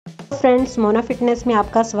Friends, मोनाफिटनेस में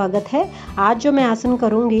आपका स्वागत है। आज जो मैं आसन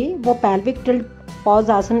करूंगी वो पेल्विक टिल्ट पॉज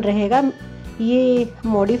आसन रहेगा। ये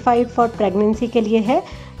मॉडिफाइड फॉर प्रेगनेंसी के लिए है।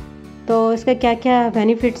 तो इसका क्या क्या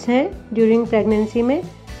बेनिफिट्स हैं ड्यूरिंग प्रेगनेंसी में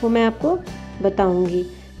वो मैं आपको बताऊंगी।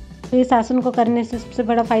 तो इस आसन को करने से सबसे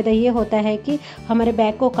बड़ा फ़ायदा ये होता है कि हमारे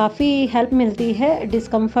बैक को काफ़ी हेल्प मिलती है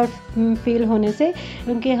डिस्कम्फर्ट फील होने से,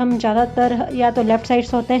 क्योंकि हम ज़्यादातर या तो लेफ़्ट साइड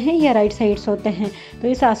सोते हैं या राइट साइड सोते हैं। तो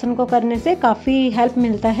इस आसन को करने से काफ़ी हेल्प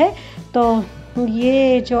मिलता है। तो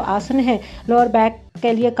ये जो आसन है लोअर बैक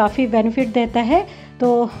के लिए काफ़ी बेनिफिट देता है।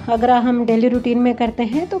 तो अगर हम डेली रूटीन में करते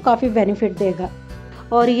हैं तो काफ़ी बेनिफिट देगा।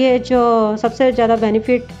 और ये जो सबसे ज़्यादा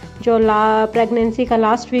बेनिफिट जो प्रेगनेंसी का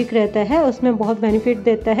लास्ट वीक रहता है उसमें बहुत बेनिफिट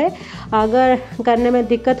देता है। अगर करने में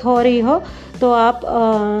दिक्कत हो रही हो तो आप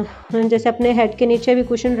जैसे अपने हेड के नीचे भी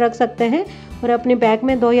कुशन रख सकते हैं और अपने बैक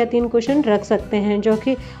में 2 या 3 कुशन रख सकते हैं, जो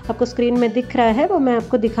कि आपको स्क्रीन में दिख रहा है वो मैं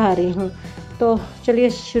आपको दिखा रही हूँ। तो चलिए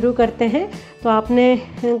शुरू करते हैं। तो आपने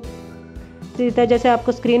सीधा जैसे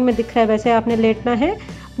आपको स्क्रीन में दिख रहा है वैसे आपने लेटना है,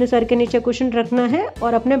 अपने सर के नीचे कुशन रखना है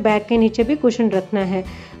और अपने बैक के नीचे भी कुशन रखना है।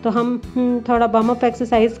 तो हम थोड़ा वार्म अप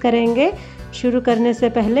एक्सरसाइज करेंगे शुरू करने से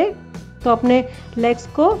पहले। तो अपने लेग्स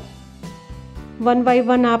को 1 बाय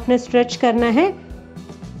 1 आपने स्ट्रेच करना है,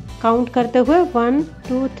 काउंट करते हुए 1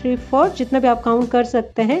 2 3 4 जितना भी आप काउंट कर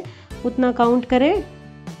सकते हैं उतना काउंट करें।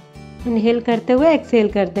 इनहेल करते हुए एक्सहेल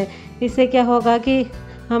कर दें। इससे क्या होगा कि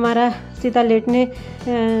हमारा सीधा लेटने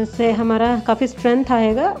से हमारा काफ़ी स्ट्रेंथ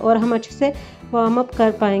आएगा और हम अच्छे से वार्म अप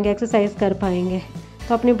कर पाएंगे, एक्सरसाइज कर पाएंगे।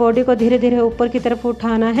 तो अपनी बॉडी को धीरे धीरे ऊपर की तरफ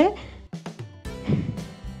उठाना है।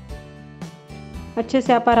 अच्छे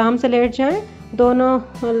से आप आराम से लेट जाएं।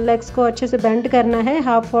 दोनों लेग्स को अच्छे से बेंड करना है,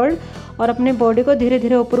 हाफ फोल्ड, और अपनी बॉडी को धीरे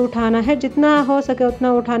धीरे ऊपर उठाना है। जितना हो सके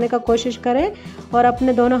उतना उठाने का कोशिश करें और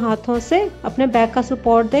अपने दोनों हाथों से अपने बैक का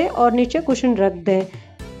सपोर्ट दें और नीचे कुशन रख दें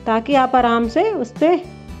ताकि आप आराम से उस पर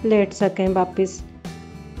लेट सकें वापस।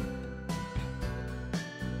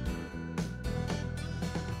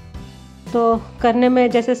 तो करने में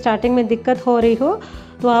जैसे स्टार्टिंग में दिक्कत हो रही हो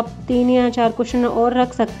तो आप 3 या 4 कुशन और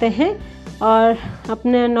रख सकते हैं और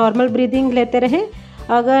अपने नॉर्मल ब्रीदिंग लेते रहें।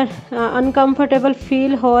 अगर अनकंफर्टेबल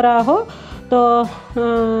फील हो रहा हो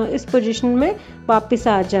तो इस पोजीशन में वापस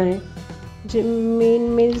आ जाएं, ज़मीन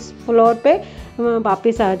मीन्स फ्लोर पे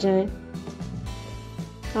वापस आ जाएं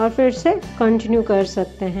और फिर से कंटिन्यू कर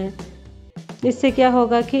सकते हैं। इससे क्या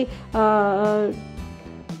होगा कि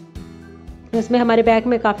इसमें हमारे बैक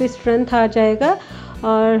में काफ़ी स्ट्रेंथ आ जाएगा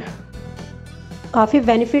और काफ़ी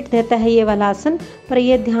बेनिफिट देता है ये वाला आसन। पर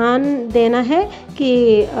ये ध्यान देना है कि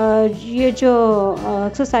ये जो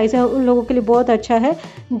एक्सरसाइज है उन लोगों के लिए बहुत अच्छा है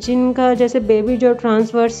जिनका जैसे बेबी जो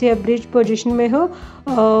ट्रांसवर्स या ब्रीच पोजीशन में हो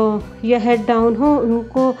या हेड डाउन हो,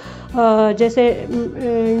 उनको जैसे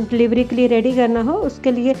डिलीवरी के लिए रेडी करना हो,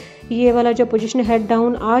 उसके लिए ये वाला जो पोजीशन हेड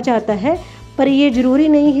डाउन आ जाता है। पर ये ज़रूरी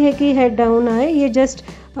नहीं है कि हेड डाउन आए, ये जस्ट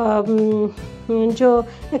जो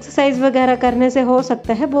एक्सरसाइज वगैरह करने से हो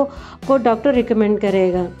सकता है वो डॉक्टर रिकमेंड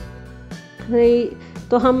करेगा।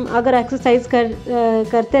 तो हम अगर एक्सरसाइज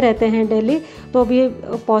करते रहते हैं डेली तो भी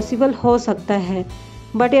पॉसिबल हो सकता है,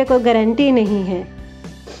 बट ये कोई गारंटी नहीं है।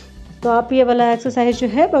 तो आप ये वाला एक्सरसाइज जो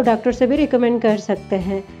है वो डॉक्टर से भी रिकमेंड कर सकते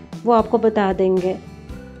हैं, वो आपको बता देंगे।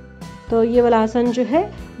 तो ये वाला आसन जो है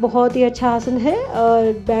बहुत ही अच्छा आसन है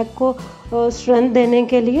और बैक को स्ट्रेंथ देने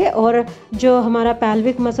के लिए और जो हमारा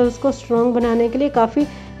पेल्विक मसल्स को स्ट्रॉन्ग बनाने के लिए काफ़ी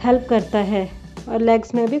हेल्प करता है और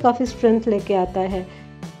लेग्स में भी काफ़ी स्ट्रेंथ लेके आता है।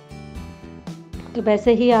 तो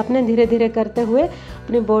वैसे ही आपने धीरे धीरे करते हुए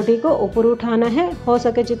अपनी बॉडी को ऊपर उठाना है। हो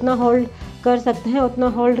सके जितना होल्ड कर सकते हैं उतना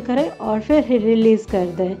होल्ड करें और फिर रिलीज़ कर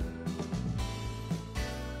दें।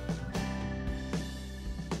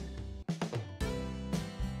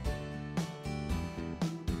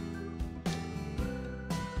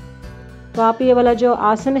 तो आप ये वाला जो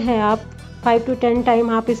आसन है आप 5 to 10 टाइम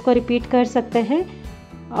आप इसको रिपीट कर सकते हैं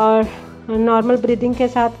और नॉर्मल ब्रीदिंग के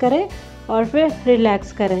साथ करें और फिर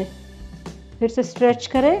रिलैक्स करें, फिर से स्ट्रेच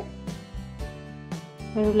करें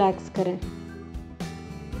और रिलैक्स करें।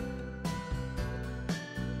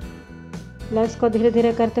 लेग्स को धीरे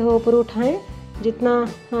धीरे करते हुए ऊपर उठाएं।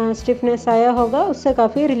 जितना स्टिफनेस आया होगा उससे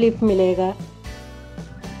काफ़ी रिलीफ मिलेगा।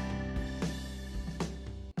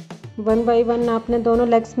 1 बाय 1 आपने दोनों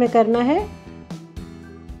लेग्स में करना है।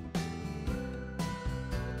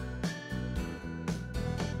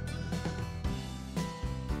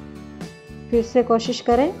 फिर से कोशिश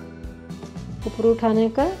करें ऊपर उठाने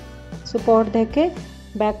का, सपोर्ट देके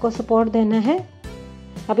बैक को सपोर्ट देना है।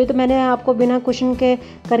 अभी तो मैंने आपको बिना कुशन के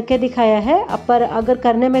करके दिखाया है, पर अगर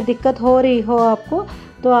करने में दिक्कत हो रही हो आपको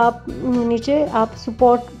तो आप नीचे आप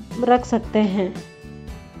सपोर्ट रख सकते हैं।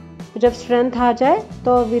 जब स्ट्रेंथ आ जाए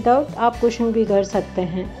तो विदाउट आप कुशन भी कर सकते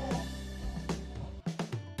हैं।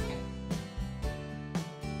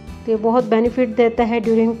 तो ये बहुत बेनिफिट देता है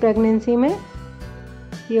ड्यूरिंग प्रेगनेंसी में।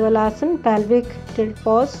 ये वाला आसन पेल्विक टिल्ट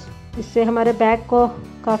पॉज, इससे हमारे बैक को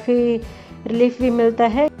काफ़ी रिलीफ भी मिलता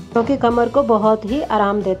है, क्योंकि कमर को बहुत ही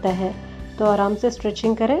आराम देता है। तो आराम से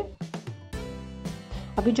स्ट्रेचिंग करें।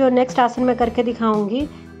 अभी जो नेक्स्ट आसन मैं करके दिखाऊंगी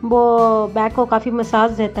वो बैक को काफ़ी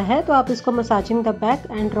मसाज देता है। तो आप इसको massaging the back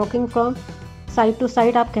and rocking from side to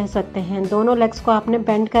side आप कह सकते हैं। दोनों लेग्स को आपने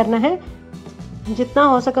बेंड करना है, जितना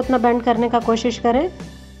हो सके उतना बेंड करने का कोशिश करें।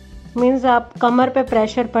 मीन्स आप कमर पे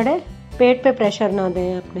प्रेशर पड़े, पेट पे प्रेशर ना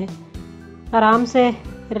दें। अपने आराम से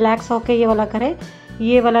रिलैक्स होके ये वाला करें।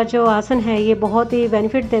 ये वाला जो आसन है ये बहुत ही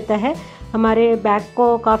बेनिफिट देता है, हमारे बैक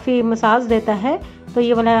को काफ़ी मसाज देता है। तो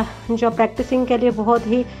ये वाला जो प्रैक्टिसिंग के लिए बहुत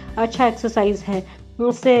ही अच्छा एक्सरसाइज है।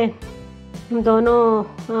 उससे दोनों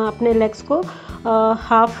अपने लेग्स को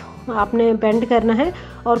हाफ आपने बेंड करना है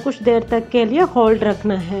और कुछ देर तक के लिए होल्ड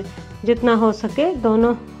रखना है। जितना हो सके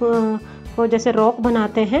दोनों को जैसे रॉक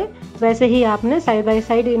बनाते हैं वैसे ही आपने साइड बाय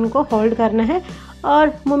साइड इनको होल्ड करना है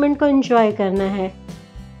और मोमेंट को एंजॉय करना है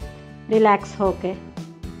रिलैक्स होके।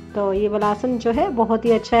 तो ये वाला आसन जो है बहुत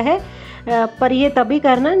ही अच्छा है, पर ये तभी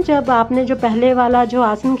करना जब आपने जो पहले वाला जो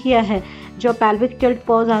आसन किया है, जो पेल्विक टिल्ट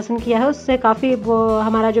पॉज आसन किया है, उससे काफ़ी वो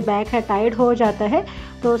हमारा जो बैक है टाइट हो जाता है।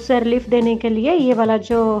 तो उससे रिलीफ देने के लिए ये वाला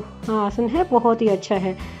जो आसन है बहुत ही अच्छा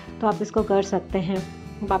है। तो आप इसको कर सकते हैं।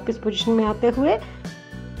 वापस पोजीशन में आते हुए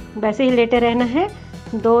वैसे ही लेटे रहना है।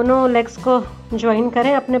 दोनों लेग्स को ज्वाइन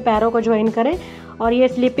करें, अपने पैरों को ज्वाइन करें। और ये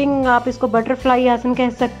स्लीपिंग आप इसको बटरफ्लाई आसन कह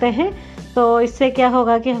सकते हैं। तो इससे क्या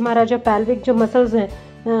होगा कि हमारा जो पेल्विक जो मसल्स हैं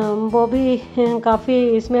वो भी काफ़ी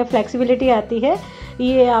इसमें फ्लेक्सिबिलिटी आती है।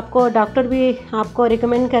 ये आपको डॉक्टर भी आपको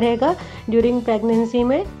रिकमेंड करेगा ड्यूरिंग प्रेगनेंसी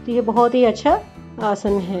में। तो ये बहुत ही अच्छा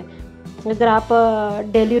आसन है। अगर आप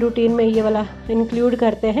डेली रूटीन में ये वाला इंक्लूड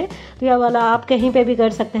करते हैं तो ये वाला आप कहीं पे भी कर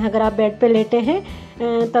सकते हैं। अगर आप बेड पे लेटे हैं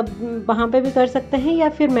तब वहाँ पे भी कर सकते हैं, या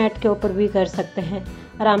फिर मैट के ऊपर भी कर सकते हैं।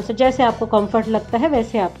 आराम से जैसे आपको कंफर्ट लगता है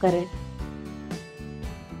वैसे आप करें।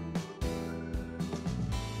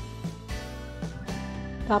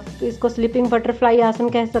 आप इसको स्लीपिंग बटरफ्लाई आसन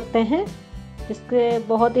कह सकते हैं। इसके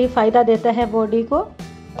बहुत ही फ़ायदा देता है बॉडी को,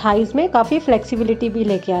 थाइज में काफ़ी फ्लेक्सिबिलिटी भी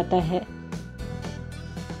लेके आता है।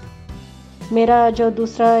 मेरा जो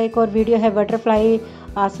दूसरा एक और वीडियो है बटरफ्लाई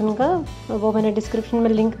आसन का, वो मैंने डिस्क्रिप्शन में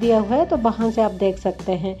लिंक दिया हुआ है, तो वहाँ से आप देख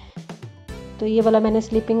सकते हैं। तो ये वाला मैंने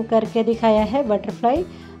स्लीपिंग करके दिखाया है बटरफ्लाई।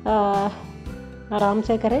 आराम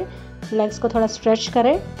से करें, लेग्स को थोड़ा स्ट्रेच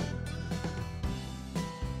करें।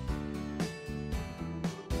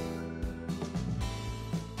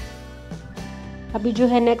 अभी जो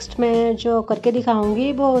है नेक्स्ट मैं जो करके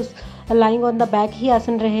दिखाऊंगी वो लाइंग ऑन द बैक ही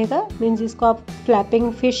आसन रहेगा। मीन्स इसको आप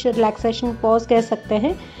फ्लैपिंग फिश रिलैक्सेशन पॉज कह सकते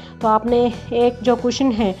हैं। तो आपने एक जो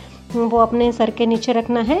कुशन है वो अपने सर के नीचे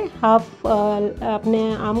रखना है, हाफ अपने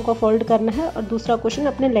आर्म को फोल्ड करना है और दूसरा कुशन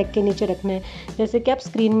अपने लेग के नीचे रखना है, जैसे कि आप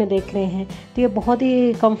स्क्रीन में देख रहे हैं। तो ये बहुत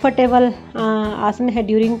ही कंफर्टेबल आसन है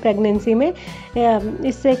ड्यूरिंग प्रेगनेंसी में।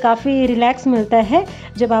 इससे काफ़ी रिलैक्स मिलता है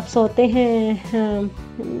जब आप सोते हैं।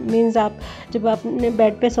 मीन्स आप जब अपने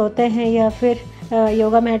बेड पे सोते हैं या फिर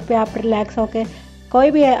योगा मैट पे आप रिलैक्स होके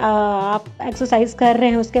कोई भी आप एक्सरसाइज कर रहे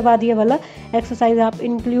हैं, उसके बाद ये वाला एक्सरसाइज आप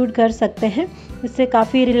इंक्लूड कर सकते हैं। इससे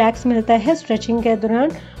काफ़ी रिलैक्स मिलता है स्ट्रेचिंग के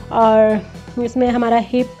दौरान। और इसमें हमारा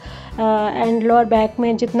हिप एंड लोअर बैक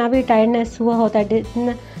में जितना भी टायर्डनेस हुआ होता है,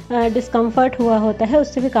 जितना डिस्कम्फर्ट हुआ होता है,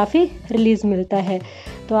 उससे भी काफ़ी रिलीज़ मिलता है।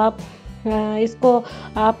 तो आप इसको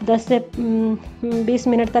आप 10 से 20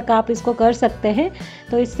 मिनट तक आप इसको कर सकते हैं।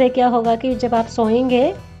 तो इससे क्या होगा कि जब आप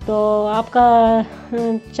सोएंगे तो आपका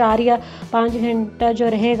 4 या 5 घंटा जो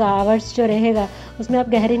रहेगा, आवर्स जो रहेगा, उसमें आप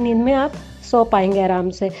गहरी नींद में आप सो पाएंगे आराम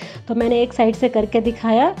से। तो मैंने एक साइड से करके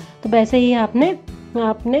दिखाया, तो वैसे ही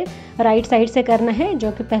आपने राइट साइड से करना है।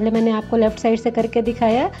 जो कि पहले मैंने आपको लेफ़्ट साइड से करके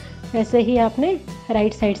दिखाया, वैसे ही आपने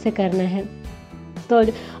राइट साइड से करना है। तो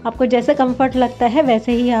आपको जैसे कंफर्ट लगता है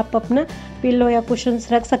वैसे ही आप अपना पिलो या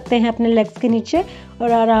कुशन्स रख सकते हैं अपने लेग्स के नीचे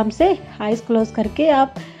और आराम से आइज़ क्लोज करके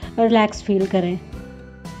आप रिलैक्स फील करें।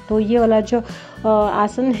 तो ये वाला जो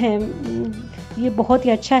आसन है ये बहुत ही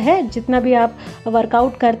अच्छा है। जितना भी आप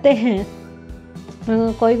वर्कआउट करते हैं,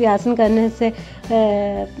 कोई भी आसन करने से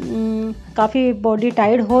काफ़ी बॉडी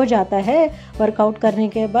टाइट हो जाता है वर्कआउट करने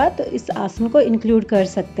के बाद, तो इस आसन को इंक्लूड कर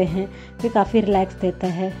सकते हैं। ये काफ़ी रिलैक्स देता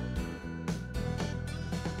है।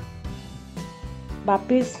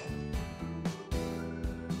 वापिस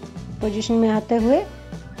पोजीशन में आते हुए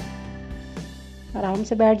आराम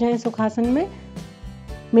से बैठ जाएं सुखासन में।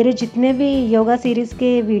 मेरे जितने भी योगा सीरीज़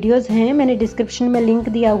के वीडियोस हैं मैंने डिस्क्रिप्शन में लिंक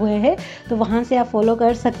दिया हुआ है, तो वहाँ से आप फॉलो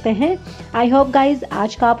कर सकते हैं। आई होप गाइज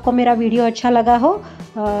आज का आपको मेरा वीडियो अच्छा लगा हो।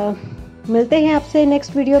 मिलते हैं आपसे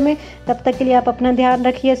नेक्स्ट वीडियो में। तब तक के लिए आप अपना ध्यान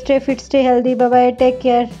रखिए। Stay fit, stay healthy, bye bye, take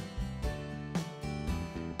care.